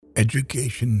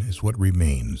Education is what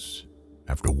remains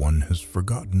after one has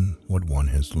forgotten what one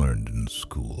has learned in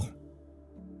school.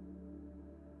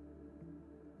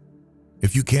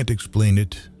 If you can't explain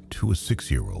it to a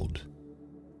 6-year-old,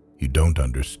 you don't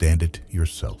understand it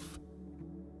yourself.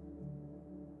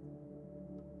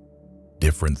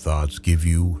 Different thoughts give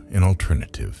you an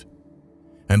alternative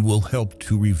and will help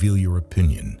to reveal your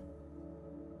opinion.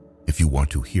 If you want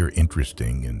to hear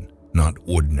interesting and not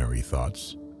ordinary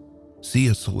thoughts, see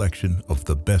a selection of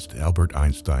the best Albert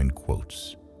Einstein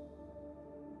quotes.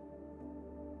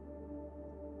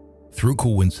 Through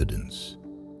coincidence,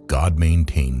 God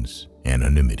maintains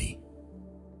anonymity.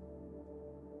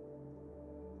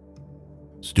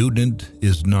 Student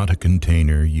is not a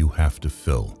container you have to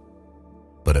fill,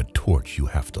 but a torch you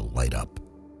have to light up.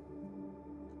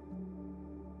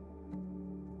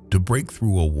 To break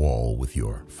through a wall with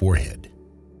your forehead,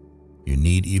 you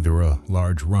need either a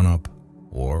large run-up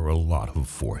or a lot of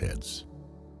foreheads.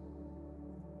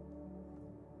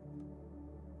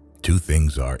 Two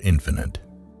things are infinite: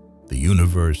 the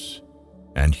universe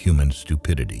and human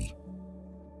stupidity.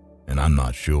 And I'm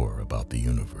not sure about the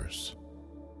universe.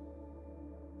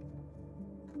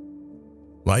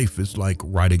 Life is like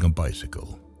riding a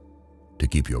bicycle. To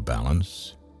keep your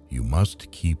balance, you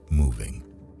must keep moving.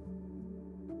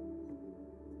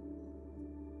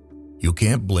 You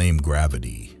can't blame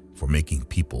gravity for making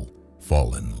people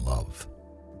fall in love.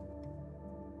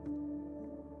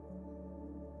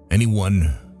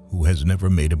 Anyone who has never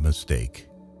made a mistake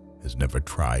has never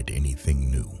tried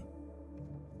anything new.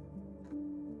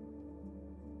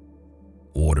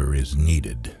 Order is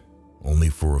needed only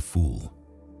for a fool.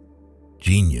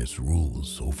 Genius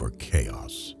rules over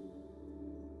chaos.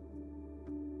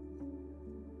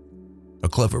 A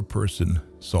clever person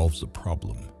solves a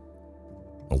problem.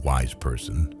 A wise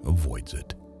person avoids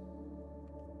it.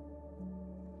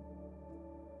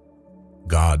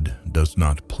 God does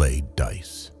not play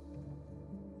dice.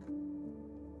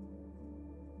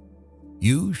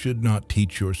 You should not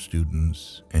teach your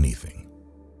students anything.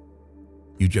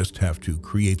 You just have to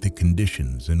create the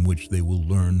conditions in which they will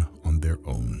learn on their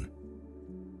own.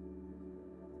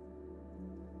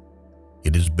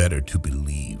 It is better to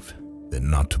believe than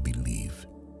not to believe,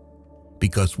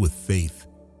 because with faith,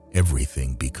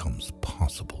 everything becomes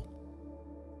possible.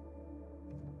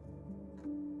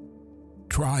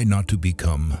 Try not to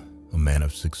become a man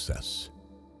of success.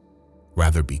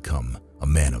 Rather become a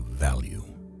man of value.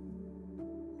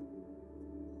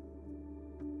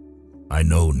 I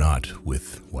know not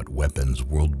with what weapons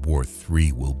World War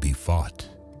III will be fought,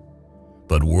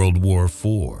 but World War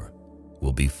IV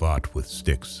will be fought with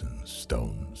sticks and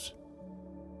stones.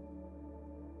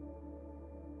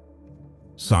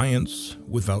 Science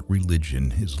without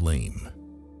religion is lame.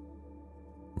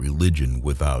 Religion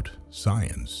without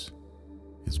science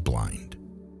is blind.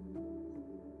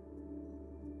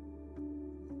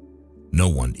 No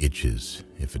one itches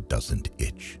if it doesn't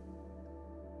itch.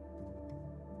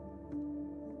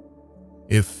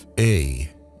 If A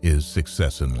is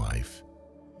success in life,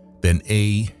 then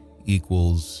A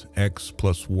equals X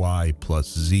plus Y plus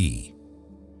Z,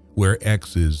 where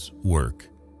X is work,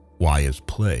 Y is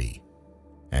play,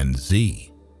 and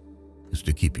Z is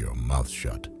to keep your mouth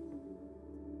shut.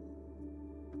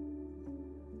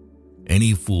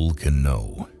 Any fool can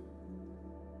know.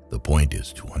 The point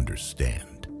is to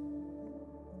understand.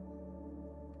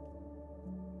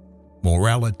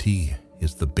 Morality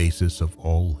is the basis of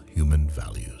all human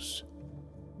values.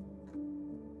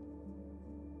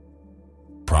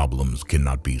 Problems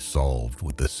cannot be solved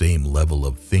with the same level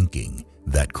of thinking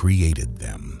that created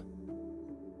them.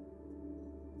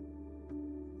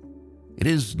 It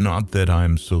is not that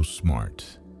I'm so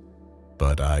smart,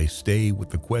 but I stay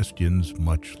with the questions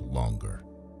much longer.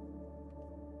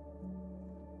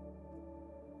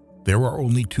 There are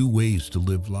only two ways to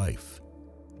live life.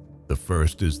 The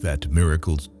first is that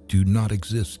miracles do not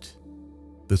exist.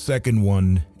 The second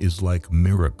one is like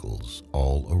miracles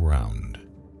all around.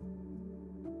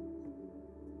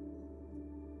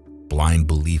 Blind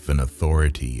belief in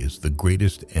authority is the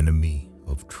greatest enemy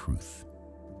of truth.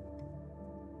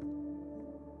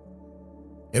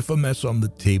 If a mess on the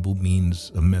table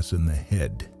means a mess in the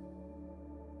head,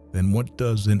 then what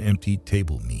does an empty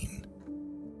table mean?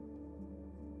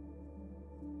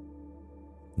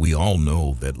 We all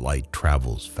know that light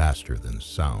travels faster than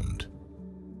sound.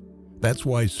 That's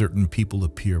why certain people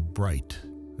appear bright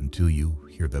until you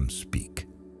hear them speak.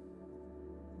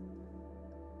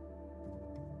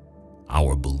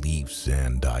 Our beliefs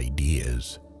and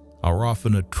ideas are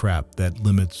often a trap that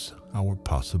limits our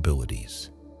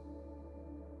possibilities.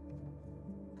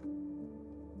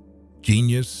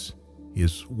 Genius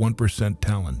is 1%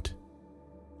 talent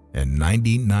and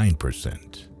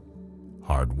 99%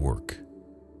 hard work.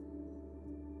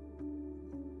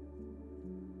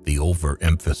 The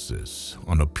overemphasis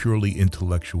on a purely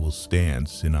intellectual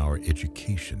stance in our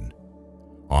education,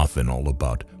 often all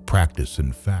about practice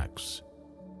and facts,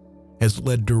 has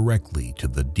led directly to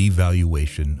the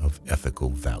devaluation of ethical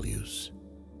values.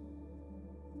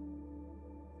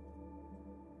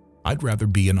 I'd rather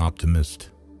be an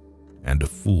optimist and a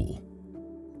fool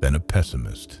than a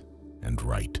pessimist and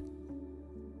right.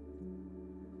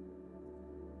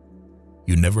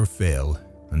 You never fail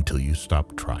until you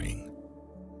stop trying.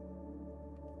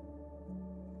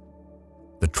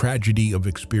 The tragedy of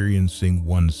experiencing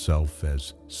oneself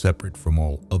as separate from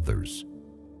all others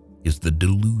is the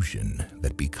delusion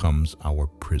that becomes our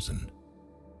prison.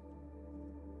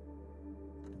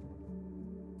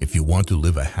 If you want to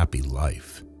live a happy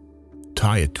life,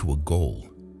 tie it to a goal,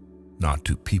 not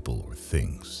to people or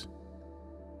things.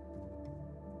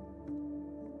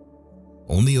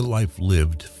 Only a life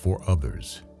lived for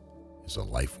others is a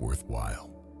life worthwhile.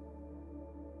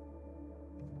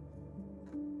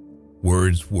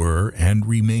 Words were and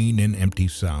remain an empty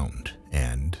sound,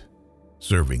 and,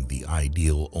 serving the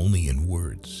ideal only in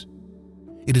words,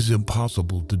 it is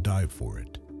impossible to die for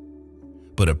it.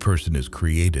 But a person is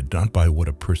created not by what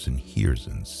a person hears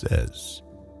and says,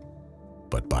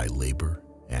 but by labor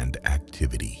and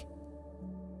activity.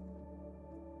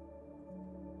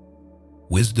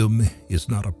 Wisdom is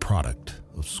not a product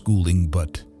of schooling,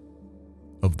 but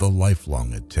of the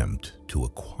lifelong attempt to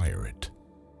acquire it.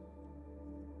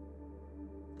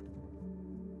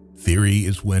 Theory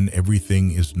is when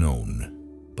everything is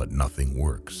known, but nothing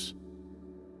works.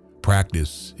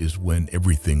 Practice is when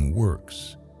everything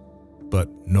works, but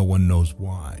no one knows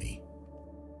why.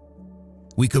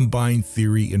 We combine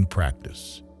theory and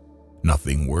practice.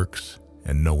 Nothing works,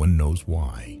 and no one knows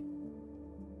why.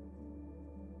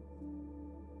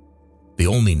 The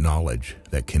only knowledge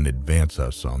that can advance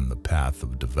us on the path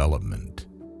of development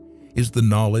is the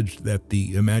knowledge that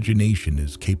the imagination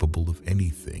is capable of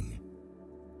anything,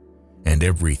 and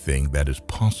everything that is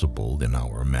possible in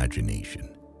our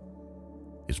imagination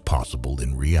is possible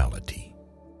in reality.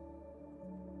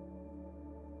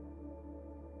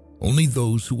 Only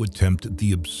those who attempt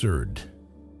the absurd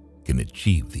can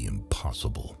achieve the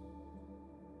impossible.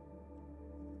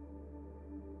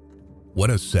 What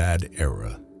a sad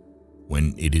era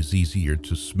when it is easier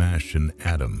to smash an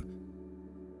atom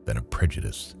than a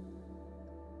prejudice.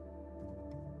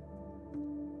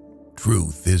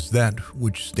 Truth is that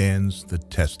which stands the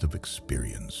test of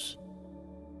experience.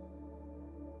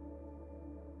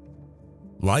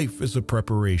 Life is a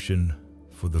preparation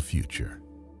for the future,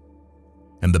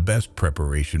 and the best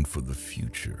preparation for the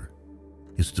future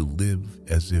is to live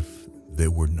as if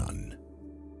there were none.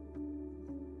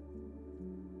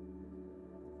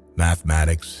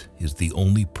 Mathematics is the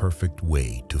only perfect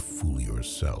way to fool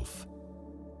yourself.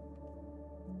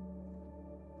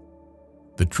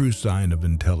 The true sign of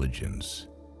intelligence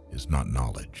is not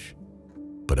knowledge,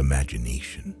 but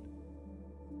imagination.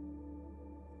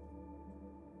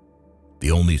 The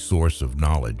only source of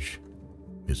knowledge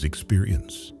is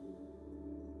experience.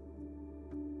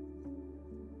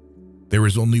 There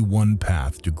is only one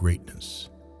path to greatness,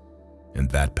 and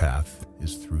that path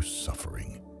is through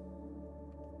suffering.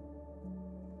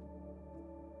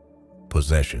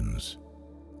 Possessions,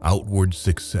 outward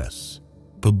success,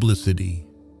 publicity,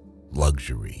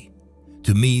 luxury.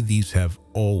 To me, these have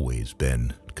always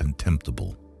been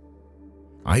contemptible.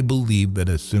 I believe that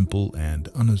a simple and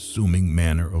unassuming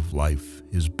manner of life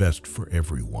is best for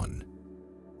everyone,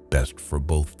 best for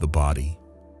both the body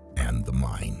and the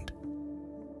mind.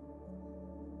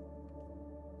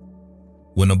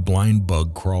 When a blind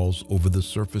bug crawls over the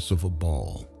surface of a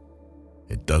ball,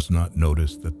 it does not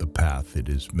notice that the path it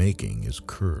is making is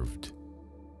curved.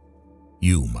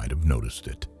 You might have noticed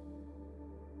it.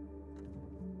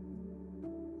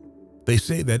 They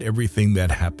say that everything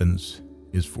that happens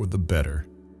is for the better,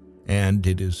 and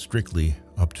it is strictly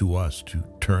up to us to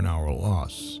turn our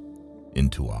loss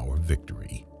into our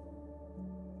victory.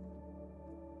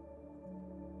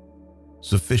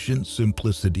 Sufficient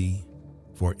simplicity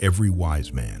for every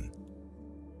wise man,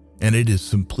 and it is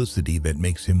simplicity that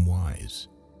makes him wise.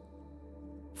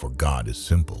 For God is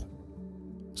simple,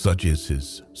 such is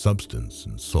his substance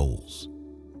and souls.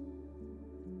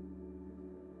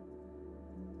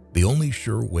 The only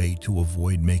sure way to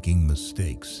avoid making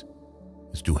mistakes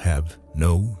is to have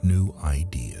no new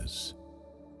ideas.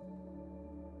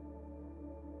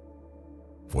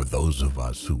 For those of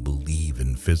us who believe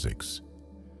in physics,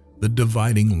 the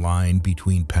dividing line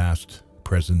between past,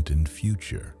 present, and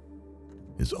future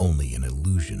is only an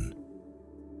illusion,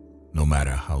 no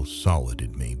matter how solid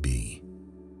it may be.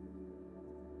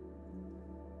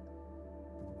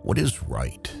 What is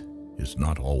right is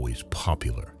not always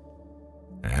popular,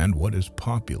 and what is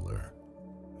popular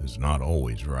is not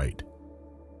always right.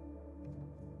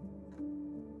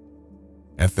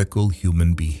 Ethical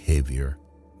human behavior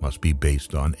must be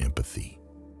based on empathy,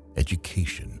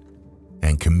 education,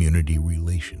 and community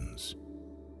relations.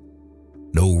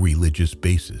 No religious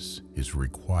basis is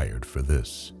required for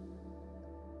this.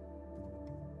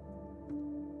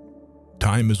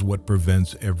 Time is what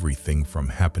prevents everything from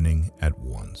happening at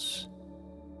once.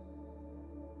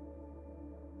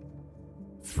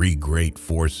 Three great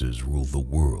forces rule the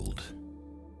world: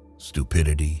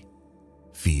 stupidity,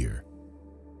 fear,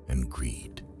 and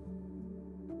greed.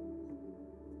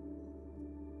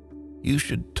 You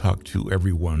should talk to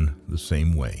everyone the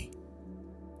same way,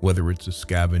 whether it's a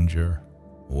scavenger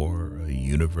or a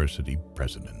university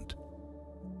president.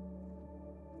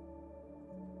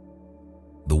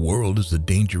 The world is a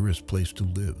dangerous place to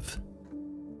live,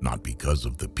 not because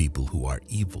of the people who are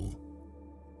evil,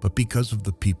 but because of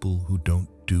the people who don't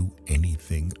do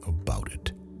anything about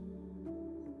it.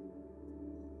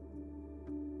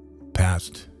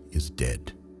 Past is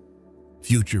dead.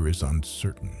 Future is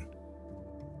uncertain.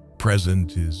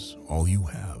 Present is all you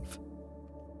have.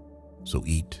 So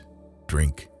eat,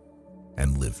 drink,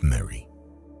 and live merry.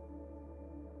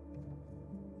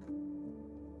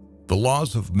 The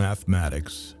laws of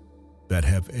mathematics that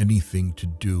have anything to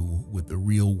do with the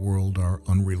real world are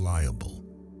unreliable.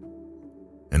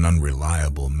 And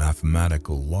unreliable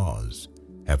mathematical laws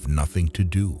have nothing to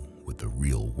do with the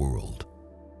real world.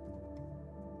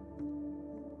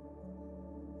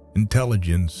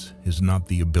 Intelligence is not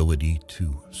the ability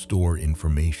to store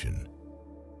information,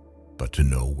 but to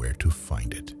know where to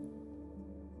find it.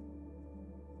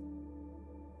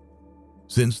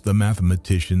 Since the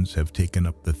mathematicians have taken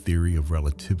up the theory of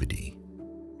relativity,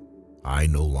 I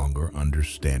no longer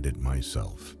understand it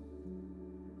myself.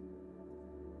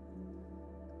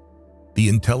 The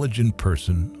intelligent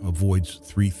person avoids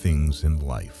three things in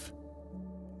life: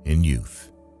 in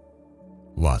youth,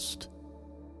 lust;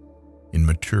 in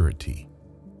maturity,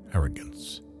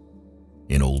 arrogance;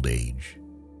 in old age,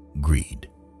 greed.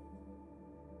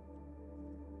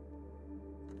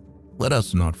 Let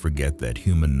us not forget that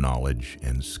human knowledge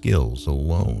and skills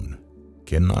alone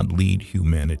cannot lead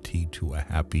humanity to a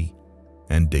happy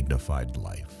and dignified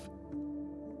life.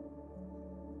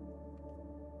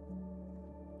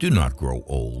 Do not grow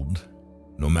old,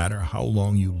 no matter how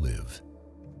long you live.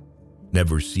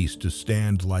 Never cease to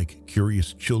stand like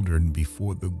curious children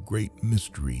before the great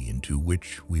mystery into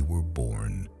which we were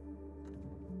born.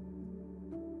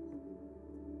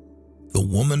 The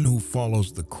woman who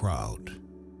follows the crowd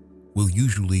will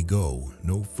usually go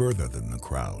no further than the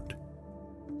crowd.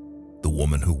 The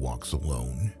woman who walks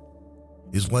alone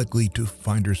is likely to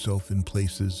find herself in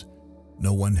places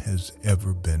no one has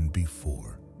ever been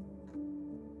before.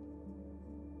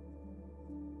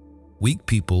 Weak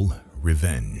people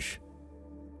revenge.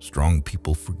 Strong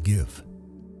people forgive.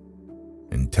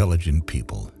 Intelligent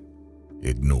people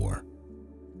ignore.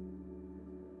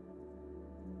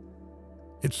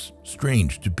 It's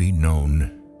strange to be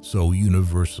known so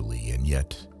universally and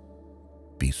yet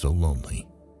be so lonely.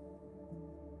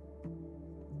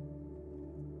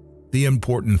 The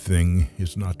important thing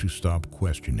is not to stop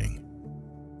questioning.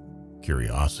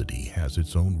 Curiosity has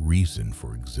its own reason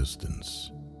for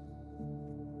existence.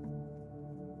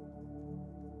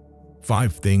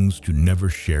 5 things to never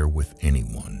share with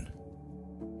anyone: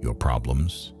 your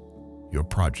problems, your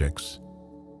projects,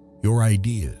 your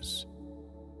ideas,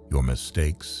 your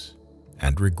mistakes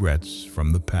and regrets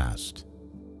from the past,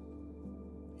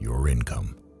 your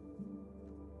income.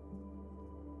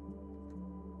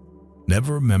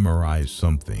 Never memorize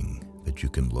something that you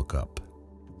can look up.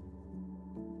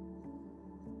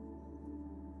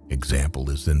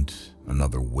 Example isn't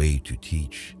another way to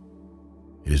teach.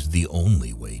 It is the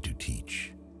only way to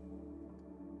teach.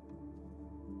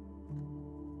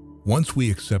 Once we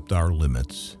accept our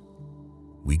limits,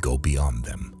 we go beyond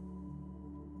them.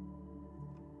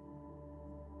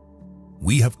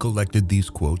 We have collected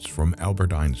these quotes from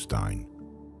Albert Einstein,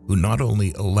 who not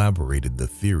only elaborated the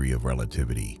theory of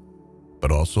relativity,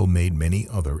 but also made many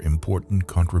other important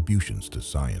contributions to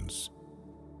science.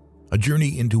 A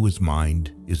journey into his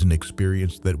mind is an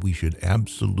experience that we should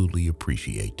absolutely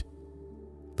appreciate.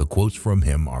 The quotes from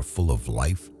him are full of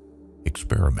life,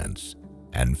 experiments,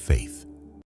 and faith.